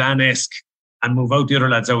square, Gillane-esque, and move out the other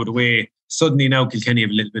lads out of the way, suddenly now Kilkenny have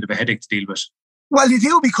a little bit of a headache to deal with. Well, they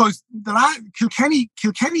do, because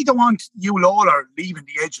Kilkenny don't want you Lawler leaving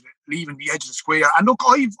the edge of the square. And look,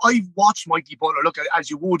 I've watched Mikey Butler. Look, as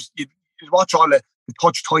you would, you'd watch all the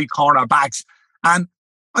touch tight corner backs, and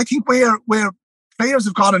I think where players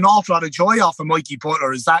have got an awful lot of joy off of Mikey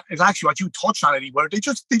Butler is actually what you touched on, Eddie, where they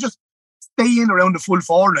just stay in around the full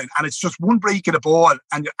forward line, and it's just one break of the ball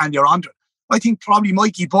and you're under. I think probably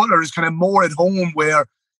Mikey Butler is kind of more at home where,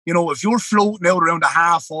 if you're floating out around the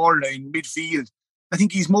half forward line, midfield, I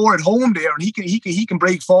think he's more at home there, and he can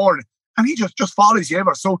break forward, and he just follows you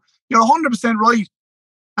ever. So you're 100% right.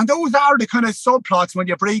 And those are the kind of subplots when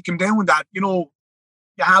you break them down that, you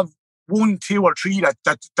have 1, 2 or 3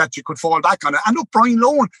 that you could fall back on it. And look, Brian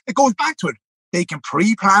Lohan, it goes back to it. They can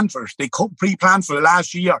pre-plan for it. They couldn't pre-plan for the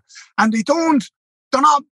last year. And they're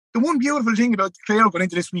not, the one beautiful thing about Clare going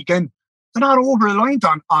into this weekend, they're not over-reliant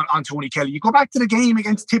on Tony Kelly. You go back to the game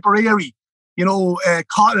against Tipperary,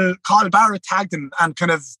 Cathal Barrett tagged him and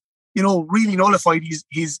kind of, really nullified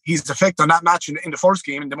his effect on that match in the first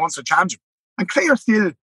game in the Munster Championship. And Clare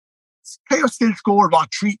still scored,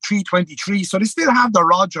 323. So they still have their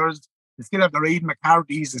Rodgers, they still have their Aidan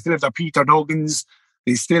McCarthy's, they still have their Peter Duggins,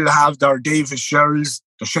 they still have their David Sherrills,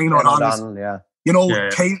 their Shane O'Donnell,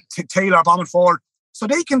 Taylor bombing forward. So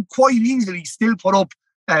they can quite easily still put up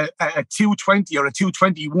a 220 or a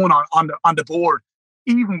 221 on the board,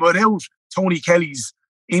 even without Tony Kelly's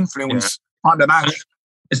influence on the match.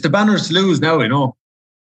 It's the Banners to lose now, There you go. Do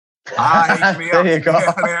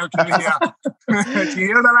you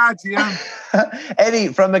hear that, lad? Eddie,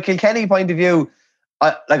 from a Kilkenny point of view,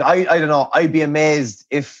 I don't know, I'd be amazed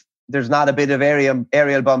if there's not a bit of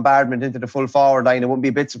aerial bombardment into the full forward line. I wouldn't be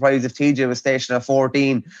a bit surprised if TJ was stationed at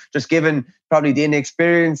 14, just given probably the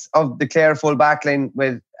inexperience of the Clare full back line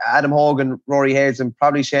with Adam Hogan, Rory Hayes, and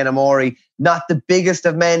probably Shane Amori. Not the biggest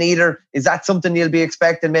of men either. Is that something you'll be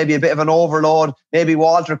expecting? Maybe a bit of an overload. Maybe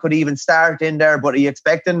Walter could even start in there, but are you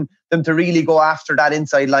expecting them to really go after that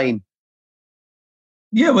inside line?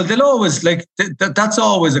 Yeah, well, they'll always, that's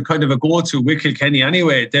always a kind of a go-to with Kilkenny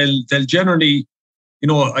anyway. They'll generally,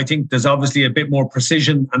 I think there's obviously a bit more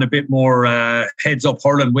precision and a bit more heads-up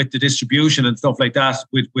hurling with the distribution and stuff like that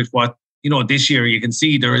with what, this year you can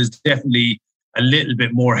see there is definitely a little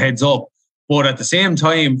bit more heads-up. But at the same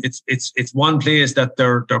time, it's one place that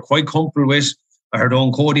they're quite comfortable with. I heard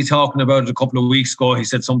Owen Cody talking about it a couple of weeks ago. He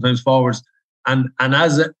said sometimes forwards. And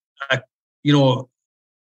as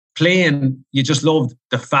playing, you just loved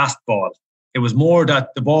the fast ball. It was more that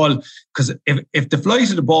the ball, because if the flight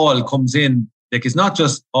of the ball comes in, it's not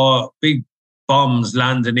just big bombs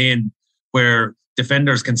landing in where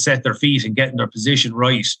defenders can set their feet and get in their position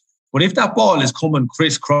right. But if that ball is coming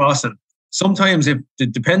crisscrossing, sometimes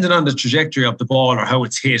depending on the trajectory of the ball or how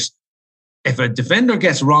it's hit, if a defender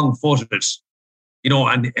gets wrong-footed,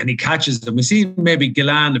 and he catches them. We see maybe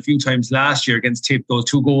Gillane a few times last year against Tip, those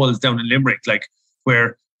 2 goals down in Limerick,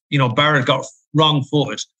 where, Barrett got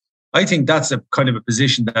wrong-footed. I think that's a kind of a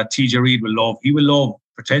position that TJ Reid will love. He will love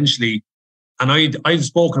potentially, and I've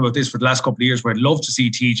spoken about this for the last couple of years, where I'd love to see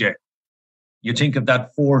TJ. You think of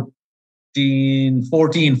that 14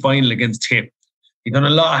 final against Tip. He done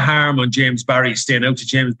a lot of harm on James Barry, staying out to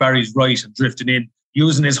James Barry's right and drifting in,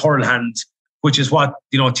 using his hurl hand, which is what,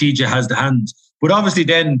 TJ has the hand. But obviously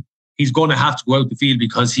then he's going to have to go out the field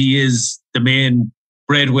because he is the main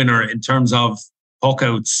breadwinner in terms of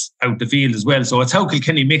puckouts out the field as well. So it's how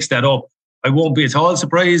Kilkenny mix that up. I won't be at all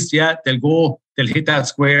surprised. Yeah, they'll hit that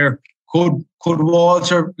square. Could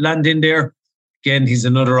Walter land in there? Again, he's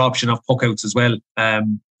another option of puckouts as well.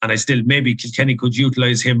 And I still, maybe Kilkenny could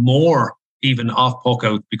utilise him more even off puck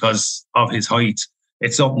out because of his height.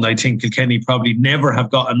 it's something I think Kilkenny probably never have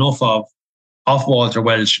got enough of Walter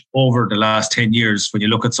Welsh over the last 10 years when you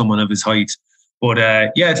look at someone of his height. But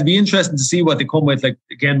it'll be interesting to see what they come with. Like,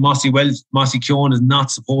 again, Mossy Keown is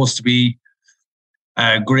not supposed to be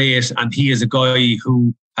great, and he is a guy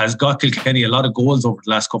who has got Kilkenny a lot of goals over the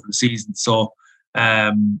last couple of seasons. So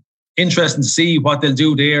interesting to see what they'll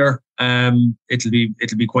do there.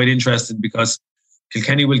 It'll be quite interesting because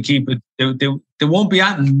Kilkenny will keep it. They won't be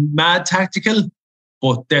at mad tactical,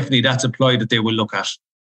 but definitely that's a ploy that they will look at.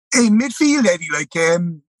 In midfield, Eddie,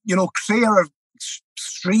 Clare are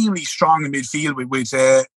extremely strong in midfield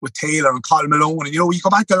with Taylor and Colin Malone. And, you go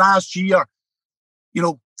back to last year,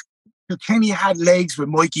 Kilkenny had legs with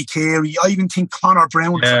Mikey Carey. I even think Conor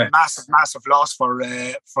Brown was a massive loss for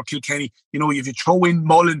Kilkenny. If you throw in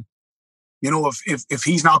Mullen, if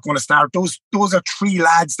he's not going to start, those are three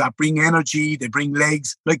lads that bring energy, they bring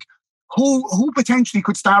legs. Like, who potentially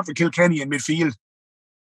could start for Kilkenny in midfield?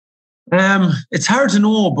 It's hard to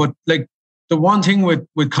know, but like the one thing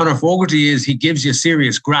with Conor Fogarty is he gives you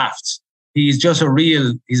serious grafts. He's just a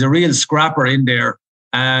real scrapper in there.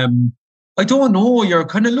 I don't know. You're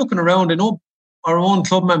kind of looking around. I know our own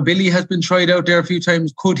clubman Billy has been tried out there a few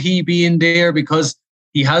times. Could he be in there because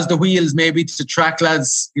he has the wheels maybe to track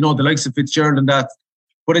lads, the likes of Fitzgerald and that.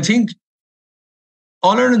 But I think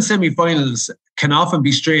All-Ireland semi-finals can often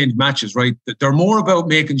be strange matches, right? They're more about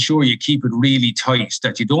making sure you keep it really tight,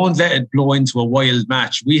 that you don't let it blow into a wild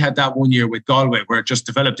match. We had that one year with Galway where it just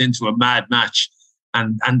developed into a mad match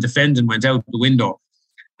and defending went out the window.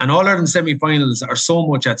 And All-Ireland semi-finals are so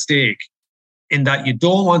much at stake in that you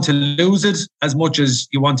don't want to lose it as much as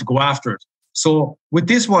you want to go after it. So with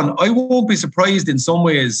this one, I won't be surprised in some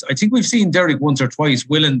ways. I think we've seen Derek once or twice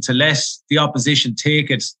willing to let the opposition take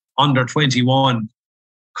it under 21,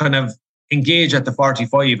 kind of engage at the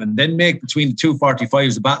 45 and then make between the two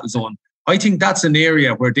 45s a battle zone. I think that's an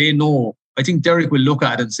area where they know. I think Derek will look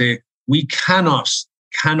at it and say, we cannot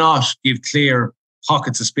give Clare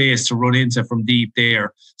pockets of space to run into from deep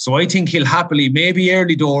there. So I think he'll happily, maybe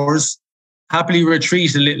early doors, happily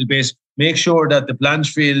retreat a little bit, make sure that the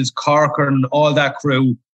Blanchfields, Cork and all that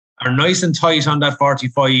crew are nice and tight on that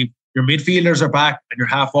 45. Your midfielders are back and your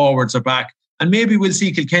half forwards are back. And maybe we'll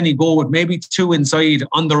see Kilkenny go with maybe two inside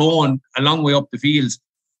on their own a long way up the fields,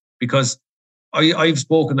 because I've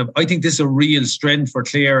spoken of, I think this is a real strength for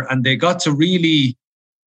Clare, and they got to really,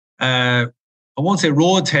 I won't say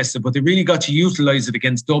road test it, but they really got to utilise it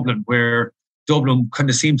against Dublin, where Dublin kind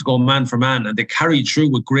of seemed to go man for man and they carried through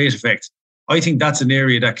with great effect. I think that's an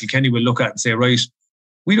area that Kilkenny will look at and say, right,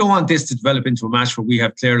 we don't want this to develop into a match where we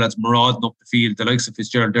have Clare lads marauding up the field, the likes of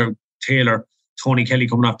Fitzgerald, Taylor, Tony Kelly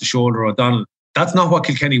coming off the shoulder, O'Donnell. That's not what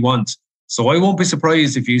Kilkenny wants. So I won't be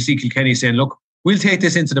surprised if you see Kilkenny saying, look, we'll take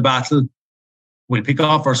this into the battle. We'll pick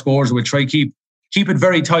off our scores. We'll try keep it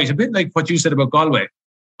very tight. A bit like what you said about Galway,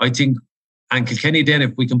 I think. And Kilkenny then,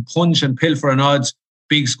 if we can punch and pill for an odds,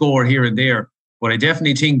 big score here and there. But I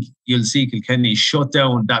definitely think you'll see Kilkenny shut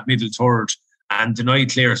down that middle third and deny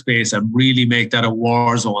Clare space and really make that a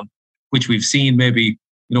war zone, which we've seen maybe,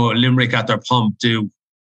 Limerick at their pump do.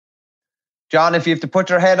 John, if you have to put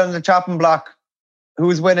your head on the chopping block,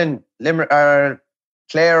 who's winning, Limerick or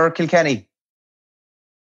Clare or Kilkenny?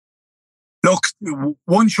 Look,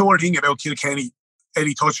 one sure thing about Kilkenny,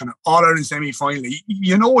 Eddie touched on it, All-Ireland semi-final,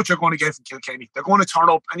 you know what you're going to get from Kilkenny. They're going to turn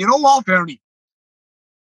up. And you know what, Bernie?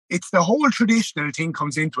 It's the whole traditional thing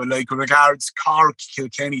comes into it, like with regards Cork,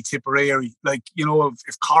 Kilkenny, Tipperary. Like,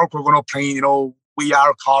 if Cork were going up playing, we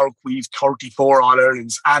are Cork, we've 34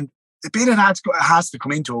 All-Irelands. And the bit of that has to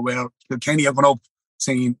come into it where Kilkenny are going up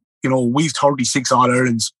saying, we've 36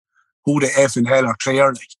 All-Irelands. Who the F in hell are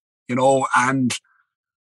Clare, and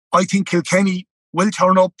I think Kilkenny will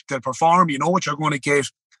turn up, they'll perform, you know what you're going to get.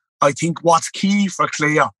 I think what's key for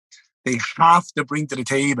Clare, they have to bring to the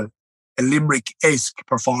table a Limerick-esque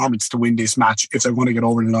performance to win this match if they're going to get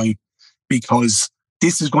over the line, because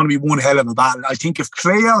this is going to be one hell of a battle. I think if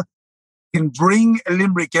Clare can bring a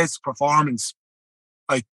Limerick-esque performance,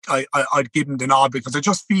 I'd give them the nod, because I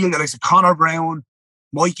just feel that like Conor Brown,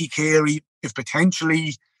 Mikey Carey, if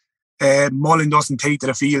potentially Mullen doesn't take to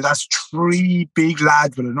the field, that's three big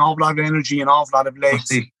lads with an awful lot of energy, an awful lot of legs,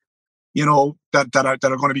 that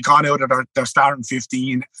are going to be gone out of their starting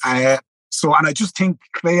 15. And I just think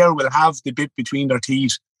Clare will have the bit between their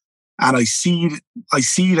teeth, and I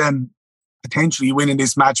see them potentially winning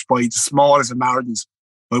this match by the smallest of margins,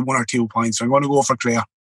 by 1 or 2 points. So I'm going to go for Clare.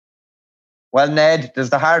 Well, Ned, does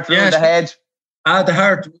the heart rule the head?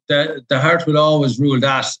 The heart will always rule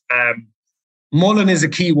that. Mullen is a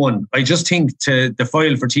key one. I just think to the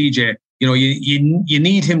file for TJ, you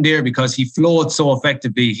need him there because he floats so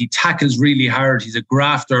effectively. He tackles really hard. He's a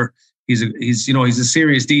grafter. He's a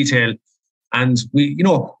serious detail. And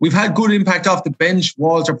we've had good impact off the bench.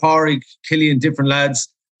 Walter, Porrig, Killian, different lads.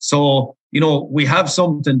 So, we have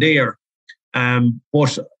something there.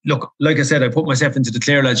 But look, like I said, I put myself into the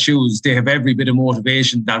Clare lads' shoes. They have every bit of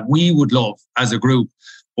motivation that we would love as a group.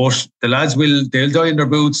 But the lads they'll die in their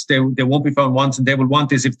boots. They won't be found wanting. They will want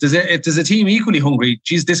this. If there's a team equally hungry,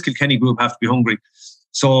 this Kilkenny group have to be hungry.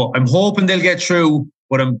 So I'm hoping they'll get through,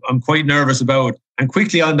 but I'm quite nervous about it. And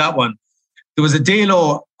quickly on that one, there was a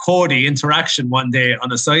Dalo-Cody interaction one day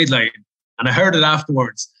on a sideline, and I heard it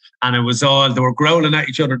afterwards. And it was they were growling at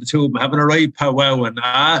each other, the two of them, having a right powwow. And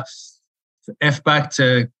F back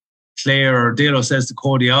to Clare, or Dalo says to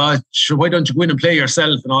Cody, sure, why don't you go in and play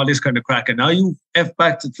yourself, and all this kind of crack. And now you F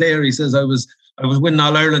back to Clare, he says, I was winning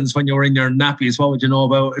All Irelands when you were in your nappies. What would you know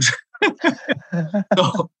about it?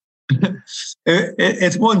 So,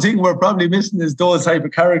 it's one thing we're probably missing is those type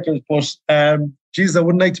of characters. But Jesus, I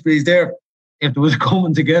wouldn't like to be there if there was a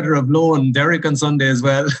coming together of Lowe and Derek on Sunday as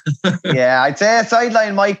well. Yeah, I'd say a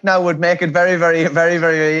sideline mic now would make it very, very, very,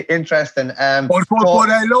 very interesting. But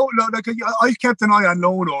Lowe, like, I kept an eye on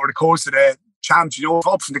Lowe over the course of the championship,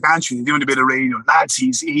 up from the gantry, doing a bit of radio. Lads,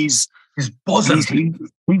 he's buzzing.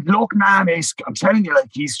 He's Loch Nan-esque. I'm telling you,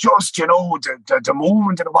 like, he's just, the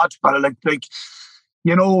movement of the watch battle, like,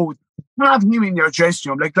 have him in your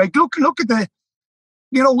dressing room. Like, look at the,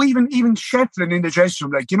 even Shefflin in the dressing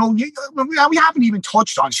room, like, we haven't even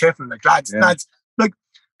touched on Shefflin, like, lads, like,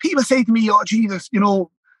 people say to me, oh, Jesus,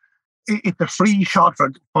 it's a free shot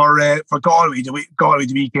for Galway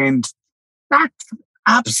the weekend. That's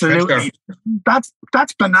absolutely, that's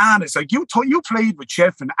bananas. Like, you played with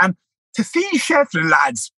Shefflin, and to see Shefflin,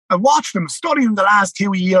 lads, I watched them, studied him the last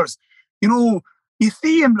 2 years, you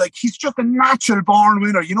see him like he's just a natural born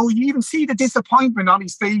winner. You even see the disappointment on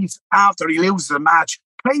his face after he loses a match.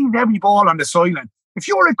 Plays every ball on the sideline. If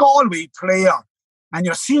you're a Galway player and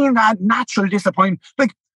you're seeing that natural disappointment,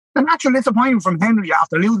 like the natural disappointment from Henry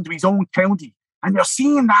after losing to his own county, and you're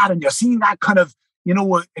seeing that kind of, I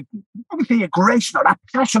would say aggression or that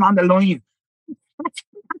passion on the line, that's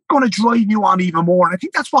going to drive you on even more. And I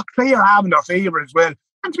think that's what Clare have in their favour as well.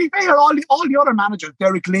 And to be fair, all the other managers,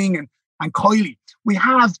 Derek Ling and Kiley, we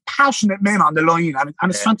have passionate men on the line, and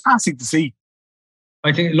it's fantastic to see.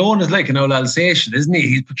 I think Lone is like an old Alsatian, isn't he?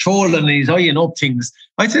 He's patrolling, he's eyeing up things.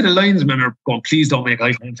 I'd say the linesmen are going, please don't make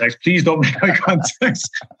eye contact. Please don't make eye contact.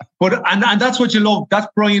 But and that's what you love. That's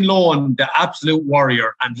Brian Lone, the absolute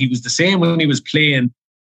warrior. And he was the same when he was playing.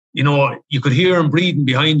 You could hear him breathing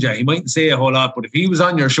behind you. He mightn't say a whole lot, but if he was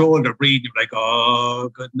on your shoulder breathing, you're like, oh,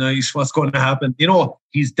 good night, what's going to happen?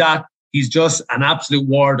 He's just an absolute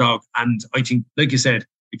war dog. And I think, like you said,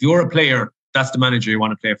 if you're a player, that's the manager you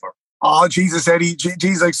want to play for. Oh, Jesus, Eddie.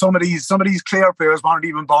 Jesus, like some of these Clare players weren't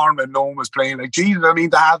even born when Lone was playing. Like, Jesus, I mean,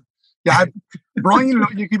 you had Brian,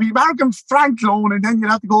 you could be marking Frank Lone, and then you'd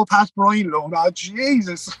have to go past Brian Lone. Oh,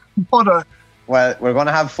 Jesus. Well, we're going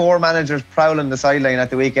to have 4 managers prowling the sideline at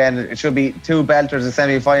the weekend. It should be 2 belters in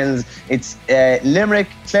semi-finals. It's Limerick,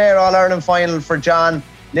 Clare All-Ireland final for John.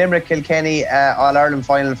 Limerick, Kilkenny, All-Ireland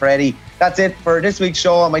final for Eddie. That's it for this week's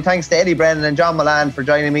show. My thanks to Eddie Brennan and John Mullane for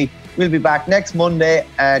joining me. We'll be back next Monday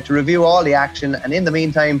to review all the action. And in the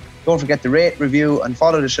meantime, don't forget to rate, review and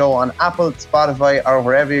follow the show on Apple, Spotify or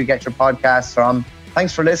wherever you get your podcasts from.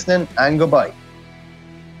 Thanks for listening and goodbye.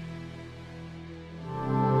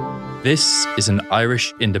 This is an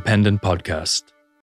Irish Independent podcast.